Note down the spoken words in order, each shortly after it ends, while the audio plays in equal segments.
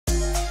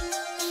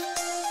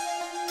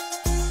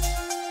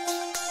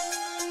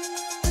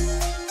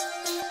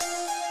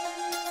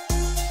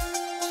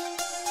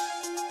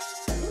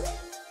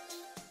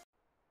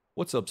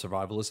What's up,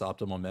 survivalists?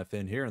 Optimum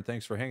FN here, and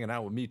thanks for hanging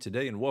out with me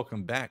today, and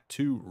welcome back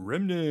to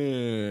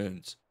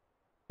Remnants.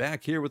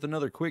 Back here with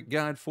another quick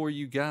guide for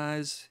you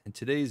guys. In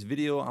today's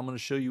video, I'm going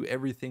to show you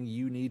everything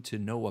you need to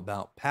know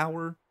about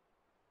power.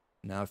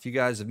 Now, if you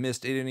guys have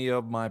missed any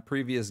of my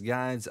previous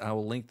guides, I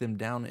will link them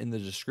down in the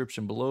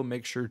description below.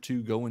 Make sure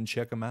to go and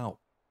check them out.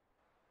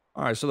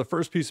 All right, so the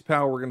first piece of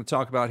power we're going to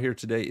talk about here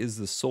today is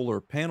the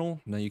solar panel.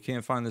 Now, you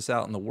can't find this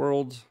out in the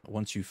world.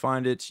 Once you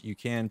find it, you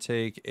can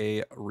take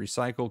a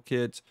recycle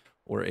kit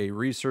or a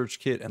research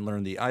kit and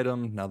learn the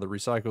item. Now, the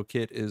recycle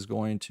kit is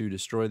going to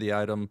destroy the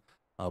item,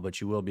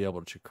 but you will be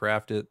able to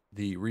craft it.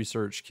 The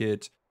research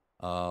kit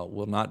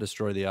will not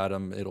destroy the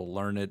item. It'll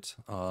learn it,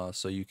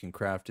 so you can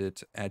craft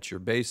it at your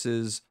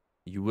bases.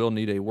 You will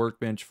need a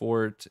workbench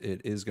for it.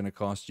 It is going to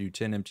cost you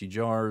 10 empty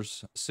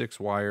jars, 6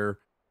 wire,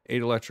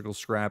 8 electrical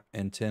scrap,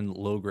 and 10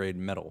 low-grade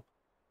metal.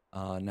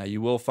 Now,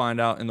 you will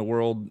find out in the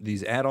world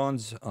these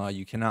add-ons.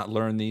 You cannot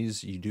learn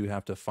these. You do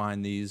have to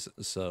find these,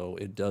 so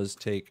it does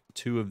take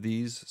 2 of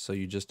these. So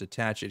you just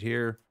attach it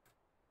here,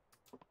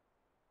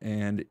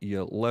 and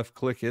you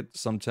left-click it.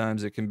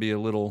 Sometimes it can be a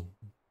little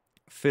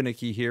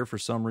finicky here for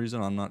some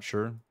reason. I'm not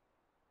sure.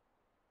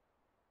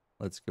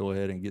 Let's go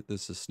ahead and get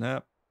this to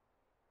snap.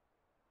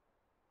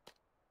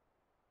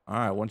 All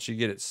right, once you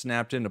get it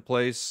snapped into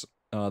place,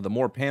 the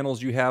more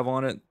panels you have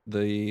on it,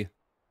 the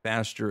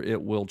faster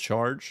it will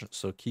charge,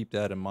 so keep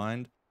that in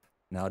mind.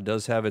 Now, it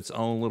does have its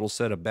own little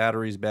set of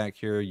batteries back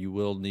here. You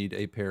will need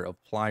a pair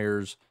of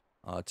pliers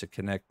to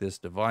connect this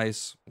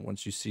device.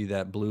 Once you see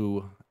that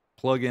blue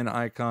plug-in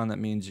icon, that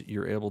means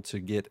you're able to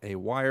get a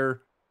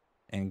wire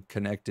and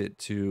connect it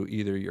to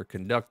either your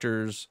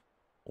conductors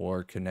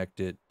or connect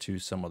it to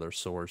some other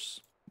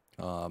source.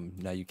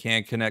 Now, you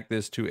can connect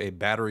this to a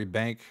battery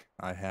bank.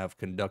 I have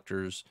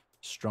conductors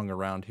strung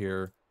around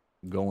here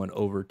going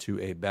over to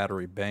a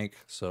battery bank.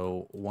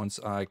 So once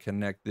I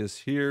connect this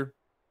here,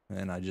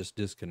 and I just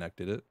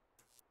disconnected it,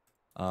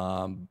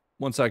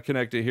 once I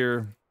connect it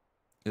here,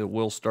 it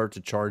will start to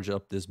charge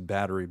up this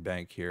battery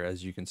bank here.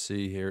 As you can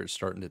see here, it's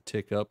starting to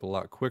tick up a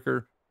lot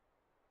quicker.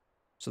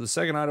 So the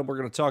second item we're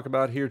going to talk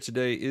about here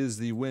today is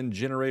the wind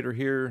generator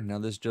here. Now,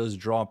 this does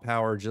draw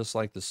power just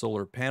like the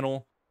solar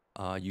panel.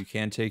 You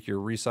can take your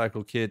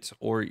recycle kit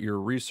or your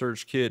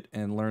research kit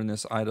and learn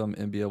this item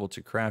and be able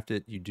to craft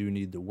it. You do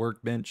need the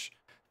workbench.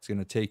 It's going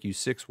to take you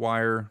 6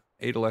 wire,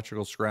 8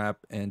 electrical scrap,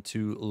 and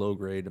 2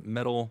 low-grade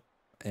metal,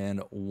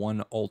 and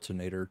 1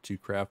 alternator to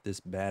craft this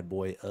bad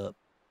boy up.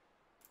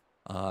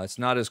 It's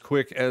not as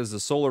quick as the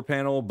solar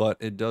panel, but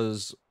it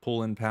does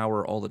pull in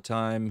power all the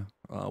time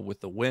with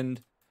the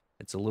wind.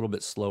 It's a little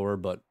bit slower,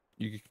 but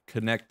you can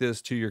connect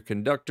this to your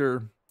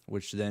conductor,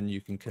 which then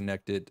you can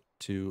connect it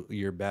to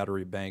your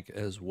battery bank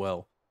as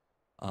well.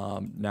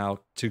 Now,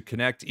 to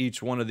connect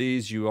each one of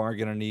these, you are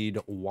going to need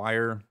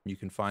wire. You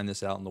can find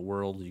this out in the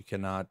world. You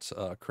cannot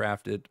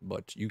craft it,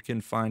 but you can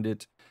find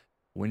it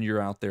when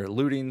you're out there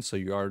looting. So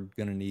you are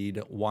going to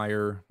need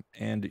wire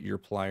and your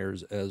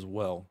pliers as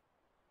well.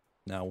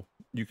 Now,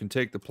 you can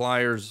take the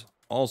pliers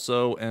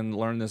also and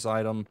learn this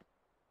item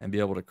and be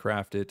able to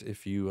craft it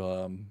if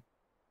you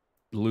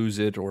lose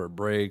it or it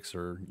breaks,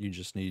 or you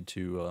just need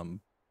to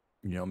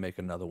make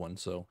another one.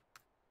 So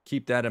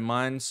keep that in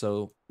mind.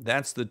 So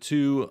that's the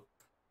 2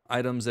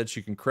 items that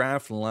you can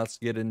craft, and let's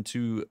get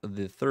into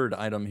the third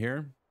item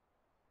here.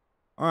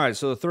 All right,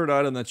 so the third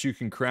item that you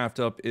can craft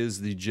up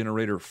is the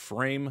generator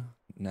frame.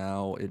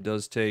 Now, it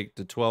does take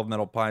the 12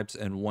 metal pipes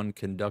and 1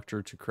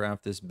 conductor to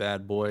craft this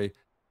bad boy.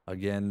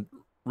 Again,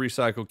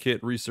 recycle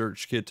kit,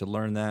 research kit to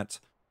learn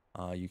that.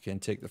 You can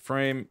take the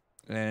frame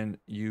and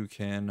you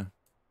can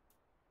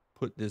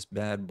put this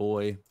bad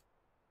boy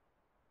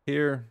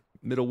here.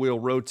 Middle wheel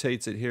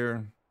rotates it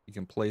here. You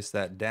can place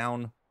that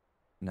down.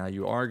 Now,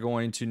 you are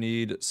going to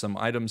need some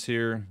items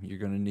here. You're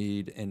going to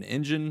need an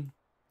engine.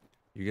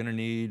 You're going to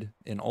need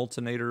an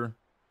alternator.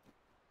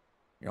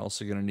 You're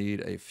also going to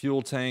need a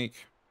fuel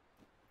tank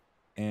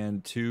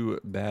and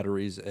 2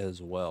 batteries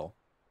as well.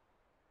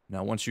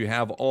 Now, once you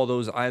have all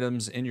those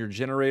items in your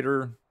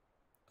generator,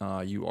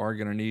 you are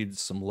going to need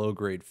some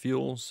low-grade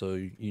fuel. So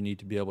you need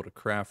to be able to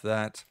craft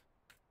that.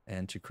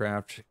 And to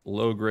craft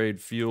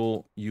low-grade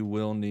fuel, you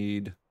will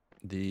need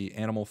the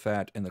animal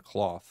fat and the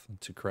cloth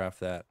to craft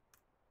that.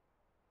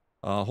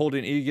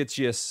 Holding E gets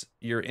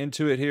you're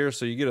into it here,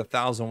 so you get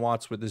 1,000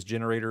 watts with this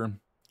generator.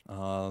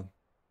 I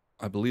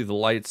believe the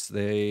lights,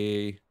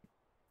 they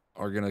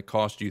are going to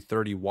cost you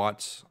 30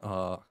 watts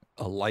a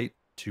light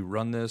to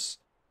run this.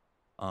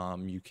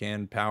 You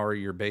can power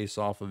your base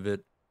off of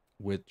it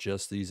with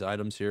just these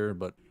items here,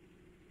 but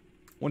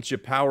once you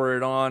power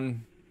it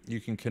on, you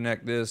can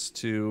connect this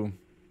to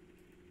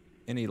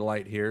any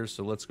light here.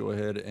 So let's go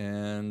ahead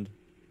and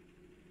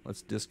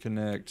let's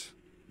disconnect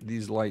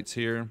these lights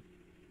here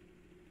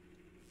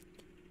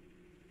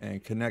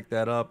and connect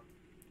that up.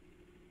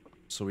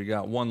 So we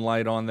got 1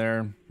 light on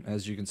there.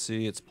 As you can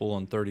see, it's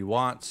pulling 30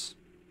 watts.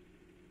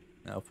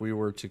 Now, if we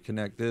were to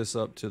connect this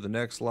up to the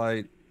next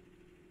light,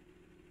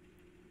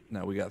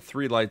 now we got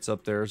 3 lights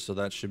up there, so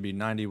that should be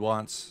 90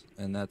 watts,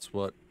 and that's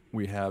what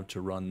we have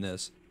to run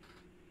this.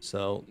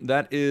 So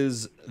that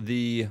is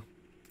the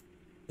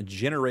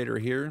generator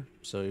here.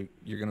 So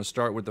you're going to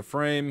start with the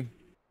frame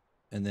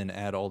and then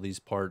add all these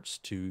parts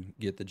to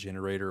get the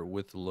generator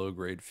with the low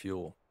grade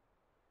fuel.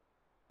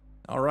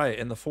 All right,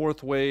 and the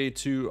fourth way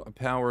to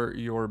power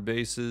your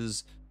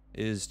bases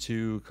is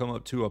to come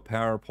up to a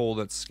power pole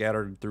that's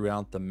scattered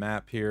throughout the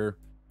map here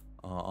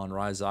on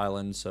Rise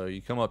Island. So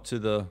you come up to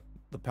the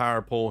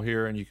power pole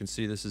here, and you can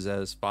see this is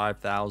as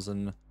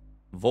 5,000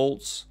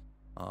 volts.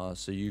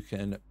 So you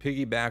can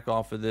piggyback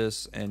off of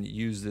this and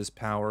use this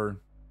power.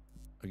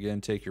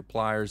 Again, take your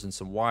pliers and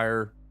some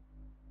wire,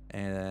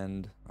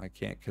 and I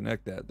can't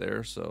connect that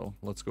there, so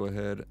let's go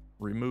ahead,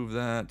 remove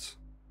that.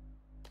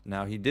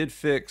 Now he did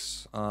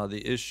fix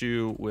the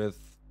issue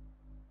with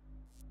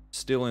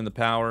stealing the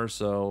power,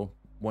 so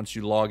once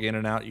you log in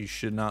and out, you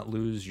should not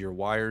lose your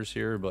wires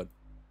here, but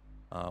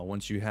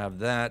once you have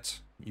that,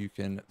 you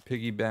can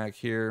piggyback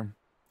here.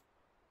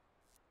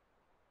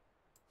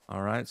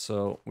 All right,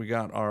 so we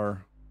got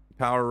our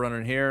power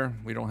running here.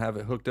 We don't have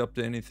it hooked up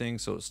to anything,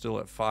 so it's still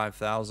at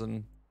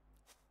 5,000.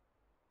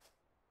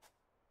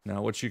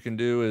 Now what you can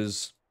do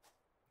is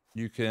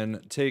you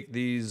can take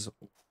these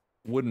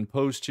wooden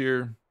posts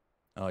here.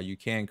 You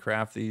can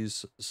craft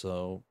these,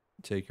 so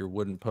take your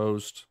wooden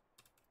post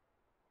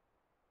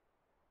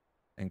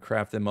and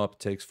craft them up. It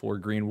takes 4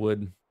 green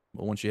wood,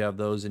 but once you have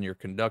those in your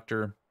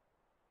conductor,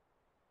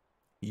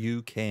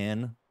 you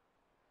can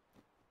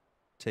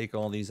take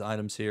all these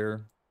items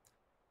here.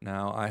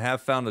 Now I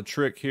have found a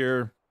trick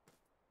here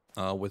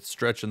with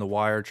stretching the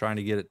wire, trying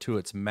to get it to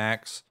its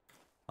max.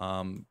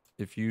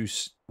 If you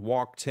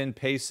walk 10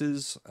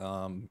 paces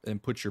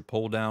and put your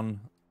pole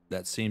down,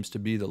 that seems to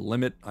be the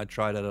limit. I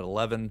tried it at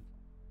 11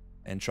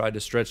 and tried to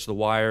stretch the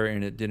wire,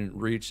 and it didn't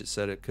reach. It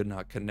said it could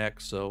not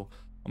connect. So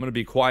I'm going to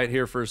be quiet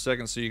here for a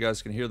second so you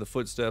guys can hear the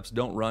footsteps.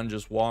 Don't run,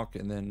 just walk,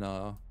 and then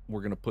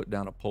we're going to put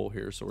down a pole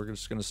here. So we're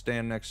just going to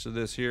stand next to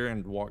this here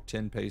and walk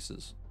 10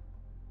 paces.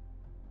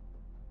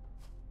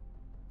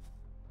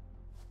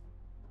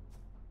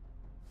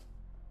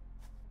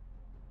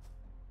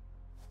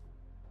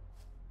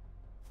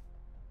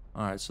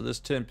 All right, so this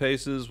 10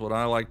 paces, what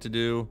I like to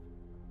do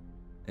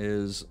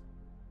is,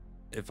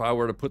 if I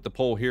were to put the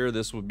pole here,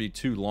 this would be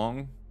too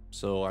long.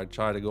 So I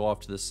try to go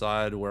off to the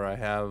side where I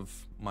have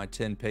my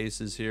 10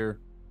 paces here.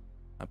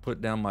 I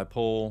put down my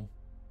pole,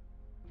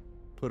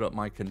 put up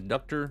my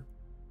conductor,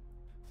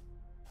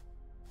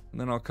 and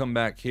then I'll come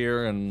back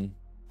here and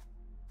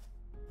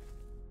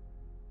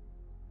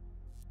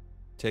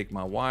take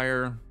my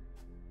wire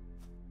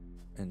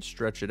and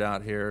stretch it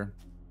out here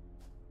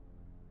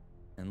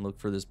and look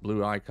for this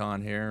blue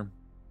icon here,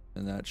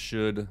 and that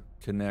should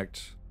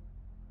connect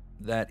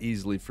that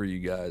easily for you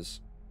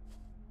guys.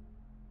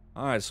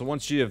 All right, so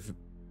once you have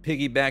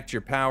piggybacked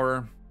your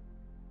power,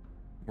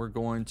 we're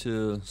going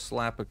to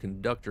slap a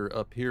conductor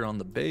up here on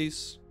the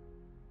base.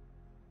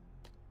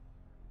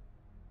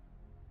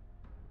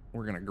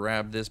 We're gonna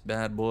grab this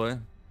bad boy,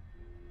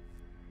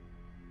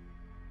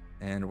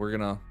 and we're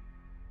gonna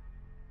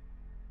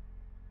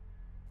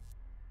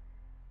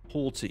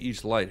pull to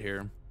each light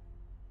here.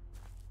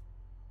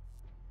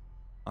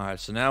 All right,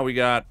 so now we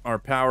got our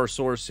power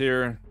source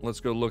here. Let's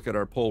go look at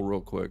our pole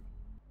real quick.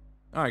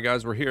 All right,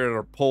 guys, we're here at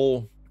our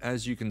pole.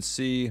 As you can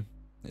see,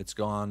 it's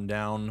gone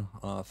down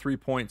 3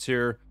 points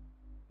here.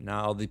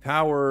 Now, the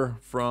power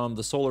from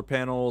the solar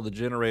panel, the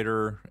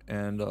generator,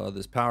 and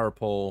this power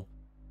pole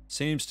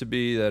seems to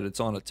be that it's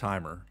on a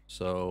timer.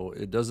 So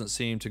it doesn't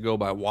seem to go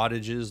by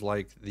wattages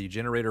like the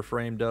generator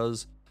frame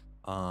does.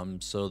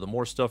 So the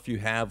more stuff you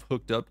have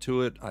hooked up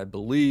to it, I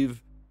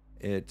believe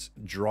it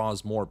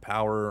draws more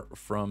power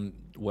from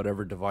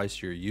whatever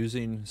device you're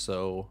using.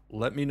 So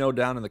let me know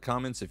down in the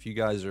comments if you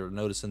guys are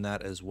noticing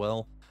that as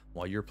well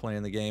while you're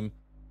playing the game.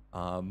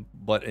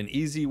 But an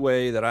easy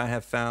way that I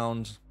have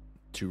found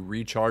to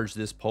recharge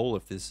this pole,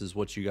 if this is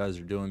what you guys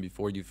are doing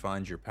before you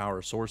find your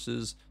power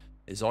sources,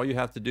 is all you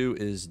have to do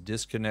is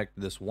disconnect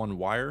this one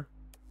wire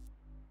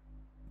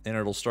and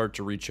it'll start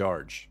to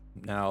recharge.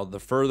 Now, the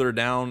further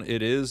down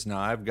it is, now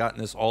I've gotten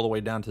this all the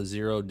way down to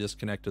 0,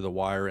 disconnected the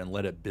wire and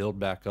let it build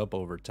back up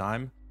over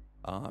time.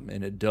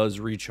 And it does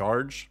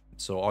recharge.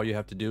 So all you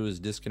have to do is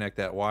disconnect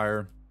that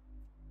wire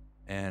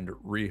and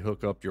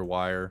rehook up your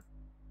wire,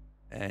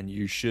 and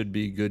you should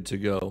be good to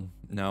go.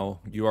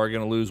 Now, you are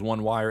going to lose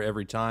one wire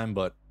every time,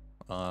 but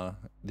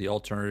the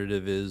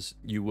alternative is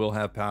you will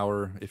have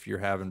power if you're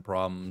having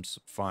problems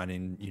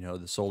finding, you know,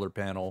 the solar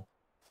panel,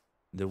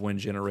 the wind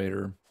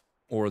generator,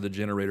 or the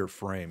generator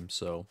frame.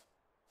 So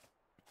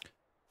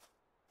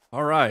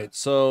all right,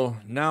 so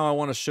now I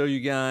want to show you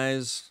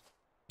guys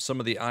some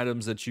of the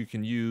items that you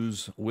can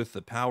use with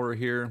the power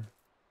here.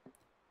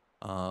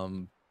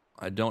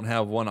 I don't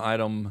have one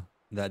item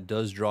that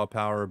does draw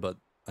power, but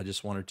I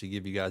just wanted to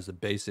give you guys the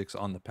basics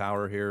on the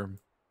power here.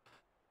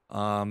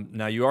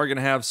 Now you are going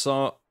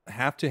to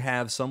have to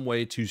have some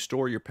way to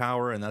store your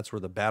power, and that's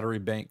where the battery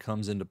bank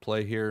comes into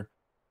play here.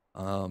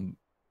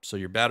 So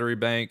your battery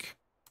bank,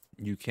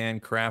 you can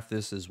craft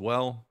this as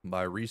well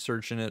by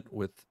researching it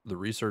with the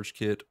research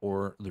kit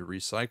or the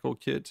recycle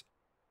kit.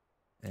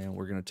 And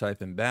we're going to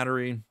type in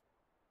battery.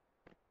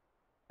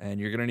 And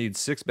you're going to need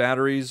 6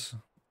 batteries,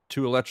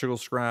 2 electrical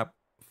scrap,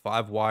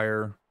 5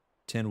 wire,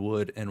 10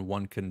 wood, and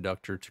 1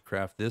 conductor to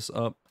craft this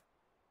up.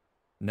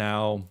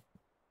 Now,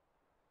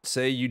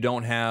 say you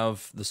don't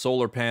have the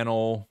solar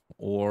panel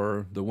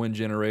or the wind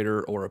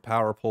generator or a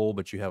power pole,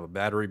 but you have a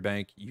battery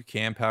bank, you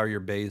can power your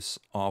base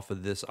off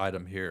of this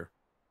item here.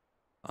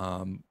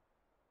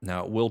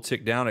 Now, it will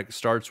tick down. It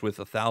starts with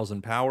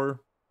 1,000 power.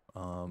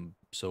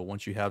 So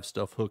once you have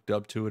stuff hooked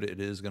up to it,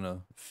 it is going to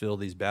fill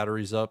these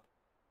batteries up.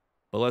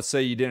 But let's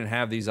say you didn't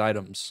have these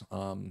items.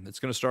 It's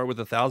going to start with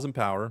 1,000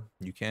 power.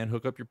 You can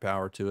hook up your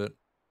power to it.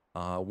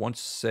 Once,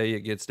 say,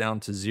 it gets down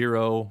to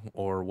 0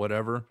 or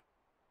whatever,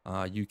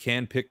 you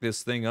can pick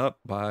this thing up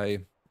by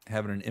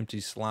having an empty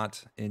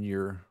slot in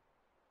your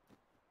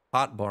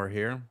hot bar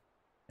here.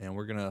 And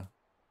we're going to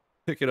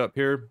pick it up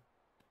here.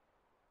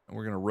 And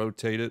we're going to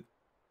rotate it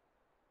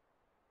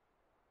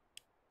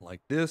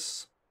like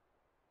this.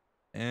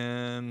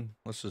 And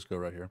let's just go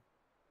right here.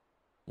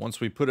 Once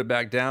we put it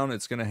back down,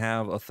 it's going to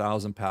have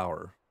 1,000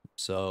 power.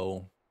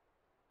 So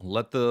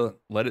let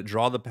it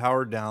draw the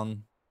power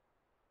down,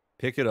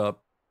 pick it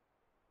up,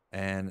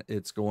 and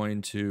it's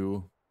going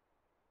to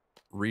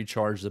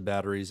recharge the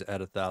batteries at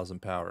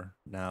 1,000 power.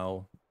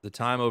 Now, the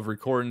time of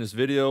recording this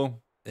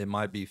video, it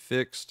might be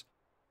fixed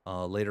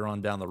later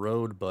on down the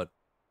road, but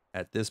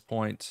at this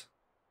point,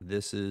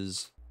 this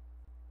is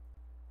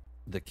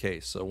the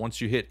case. So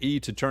once you hit E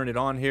to turn it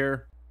on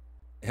here,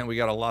 and we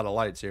got a lot of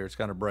lights here, it's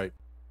kind of bright.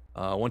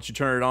 Once you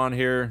turn it on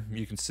here,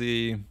 you can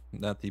see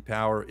that the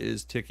power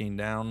is ticking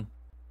down.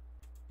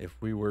 If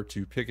we were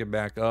to pick it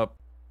back up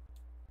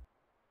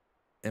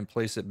and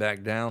place it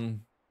back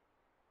down,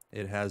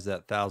 it has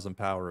that 1,000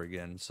 power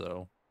again.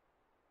 So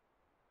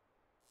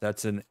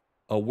that's a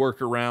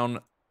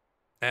workaround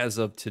as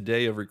of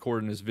today of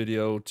recording this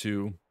video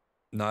to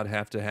not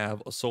have to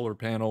have a solar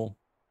panel,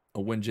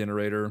 a wind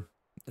generator,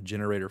 a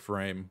generator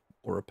frame,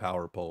 or a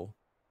power pole.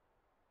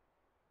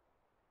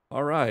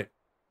 All right.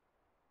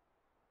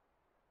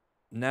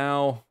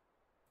 Now,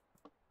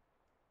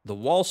 the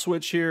wall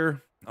switch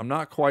here, I'm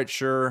not quite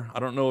sure. I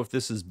don't know if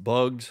this is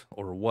bugged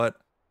or what,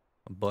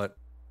 but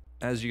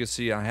as you can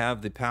see, I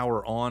have the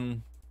power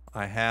on.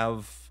 I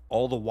have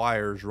all the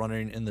wires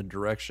running in the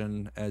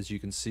direction, as you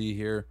can see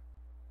here.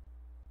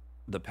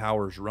 The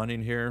power's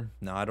running here.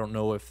 Now, I don't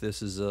know if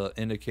this is an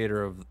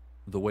indicator of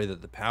the way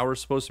that the power is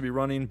supposed to be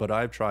running, but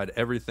I've tried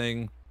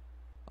everything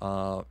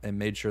and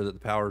made sure that the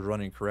power is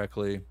running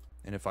correctly.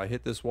 And if I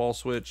hit this wall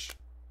switch,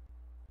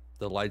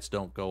 the lights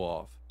don't go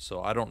off.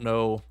 So I don't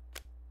know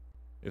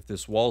if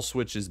this wall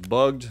switch is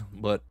bugged,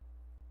 but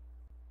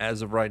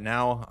as of right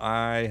now,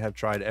 I have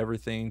tried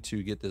everything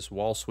to get this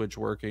wall switch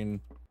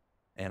working,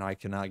 and I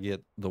cannot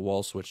get the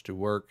wall switch to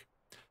work.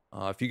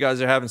 If you guys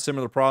are having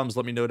similar problems,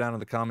 let me know down in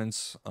the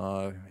comments.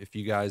 If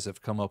you guys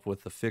have come up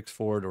with a fix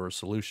for it or a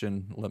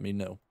solution, let me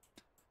know.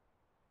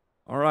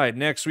 All right,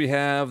 next we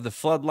have the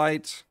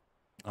floodlight.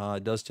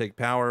 It does take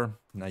power.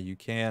 Now you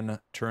can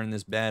turn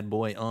this bad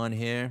boy on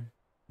here.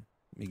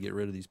 Let me get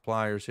rid of these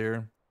pliers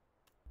here.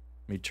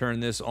 Let me turn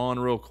this on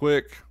real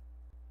quick.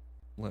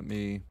 Let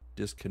me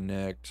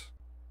disconnect.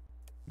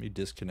 Let me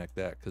disconnect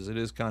that because it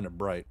is kind of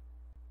bright.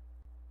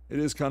 It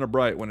is kind of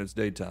bright when it's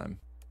daytime.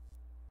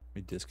 Let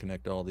me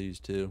disconnect all these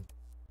too.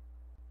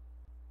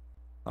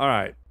 All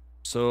right,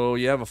 so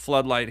you have a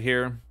floodlight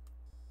here.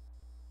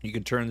 You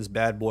can turn this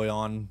bad boy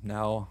on.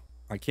 Now,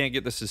 I can't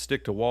get this to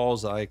stick to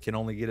walls. I can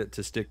only get it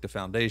to stick to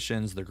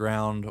foundations, the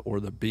ground, or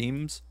the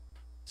beams.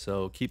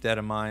 So keep that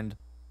in mind.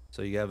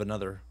 So you have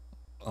another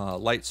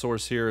light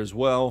source here as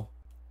well.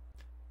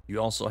 You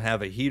also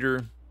have a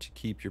heater to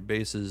keep your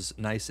bases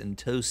nice and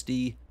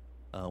toasty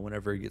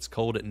whenever it gets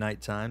cold at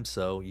nighttime.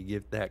 So you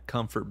get that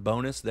comfort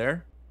bonus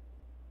there.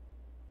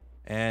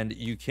 And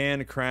you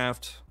can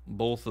craft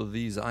both of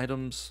these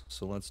items.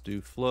 So let's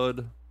do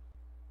flood.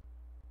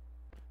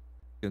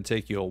 It's going to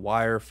take you a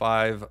wire,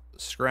 5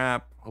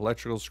 scrap,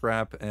 electrical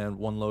scrap, and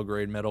 1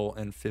 low-grade metal,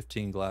 and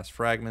 15 glass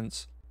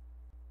fragments.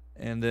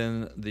 And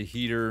then the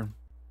heater.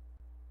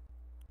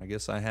 I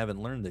guess I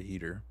haven't learned the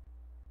heater.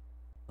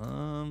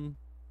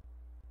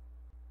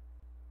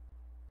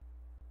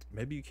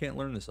 Maybe you can't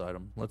learn this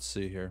item. Let's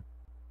see here.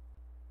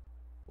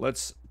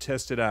 Let's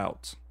test it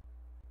out.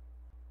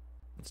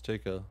 Let's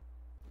take a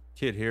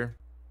kit here.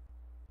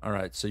 All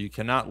right, so you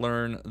cannot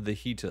learn the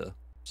heater.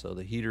 So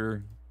the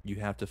heater you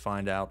have to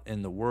find out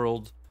in the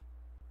world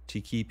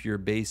to keep your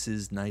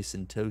bases nice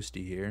and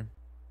toasty here.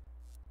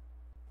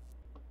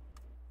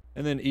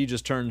 And then E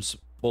just turns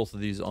both of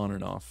these on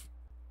and off.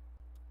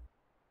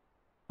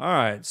 All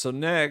right, so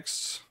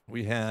next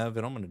we have,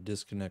 and I'm going to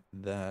disconnect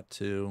that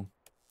too,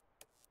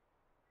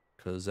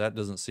 because that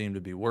doesn't seem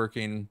to be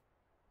working.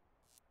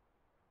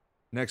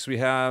 Next we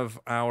have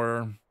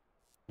our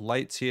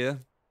lights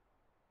here.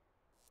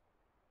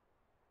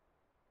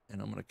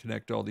 And I'm going to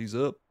connect all these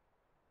up.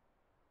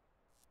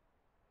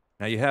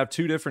 Now you have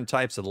 2 different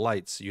types of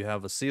lights. You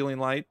have a ceiling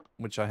light,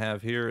 which I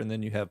have here, and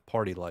then you have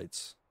party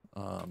lights.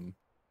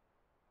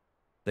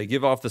 They They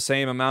give off the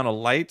same amount of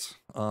light,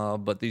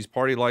 but these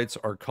party lights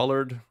are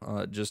colored.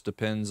 It just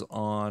depends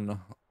on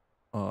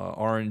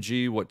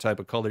RNG, what type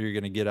of color you're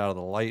going to get out of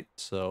the light.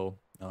 So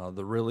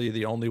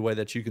the only way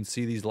that you can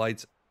see these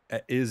lights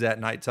is at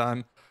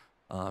nighttime.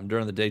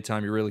 During the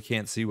daytime, you really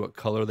can't see what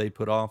color they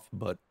put off,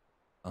 but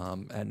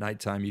at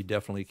nighttime, you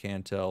definitely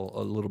can tell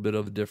a little bit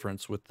of a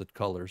difference with the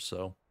colors.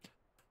 So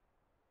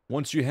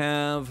once you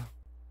have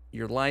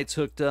your lights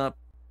hooked up,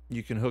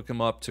 you can hook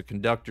them up to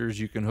conductors.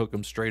 You can hook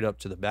them straight up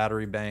to the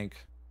battery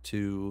bank,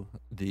 to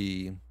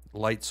the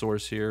light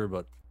source here.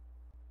 But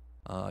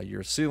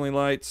your ceiling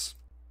lights,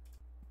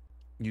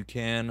 you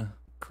can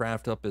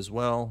craft up as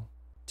well.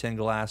 10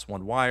 glass,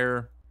 1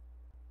 wire.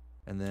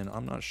 And then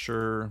I'm not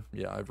sure.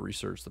 Yeah, I've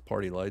researched the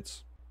party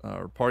lights.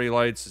 Our party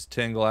lights is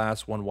 10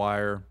 glass, 1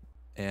 wire,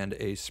 and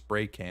a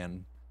spray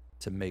can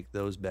to make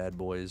those bad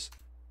boys.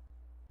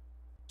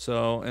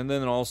 So, and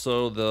then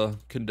also the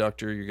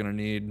conductor you're going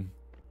to need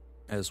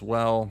as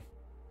well,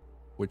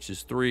 which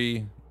is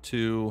 3,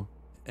 2,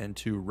 and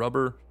 2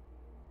 rubber.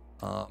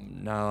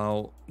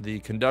 Now, the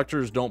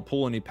conductors don't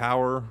pull any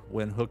power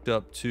when hooked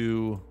up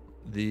to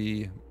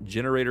the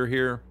generator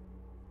here.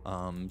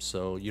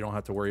 So you don't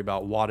have to worry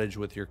about wattage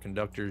with your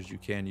conductors. You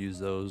can use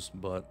those,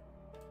 but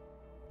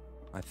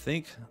I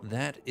think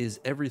that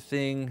is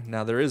everything.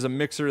 Now, there is a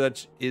mixer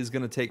that is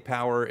going to take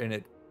power, and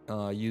it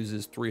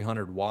uses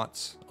 300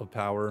 watts of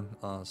power.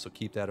 So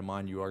keep that in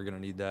mind. You are going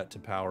to need that to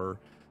power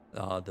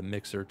the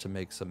mixer to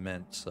make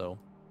cement. So,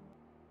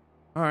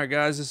 all right,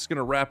 guys, this is going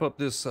to wrap up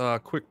this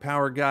quick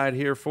power guide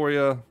here for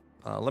you.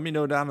 Let me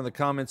know down in the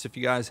comments if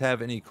you guys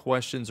have any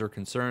questions or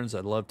concerns.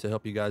 I'd love to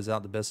help you guys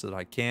out the best that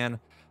I can.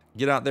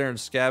 Get out there and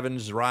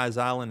scavenge Rise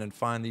Island and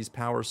find these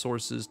power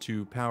sources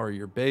to power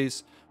your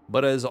base.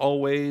 But as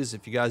always,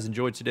 if you guys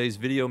enjoyed today's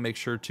video, make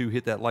sure to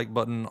hit that like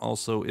button.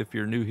 Also, if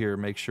you're new here,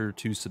 make sure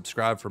to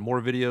subscribe for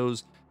more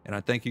videos. And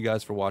I thank you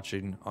guys for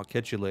watching. I'll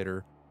catch you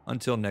later.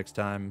 Until next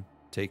time,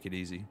 take it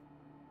easy.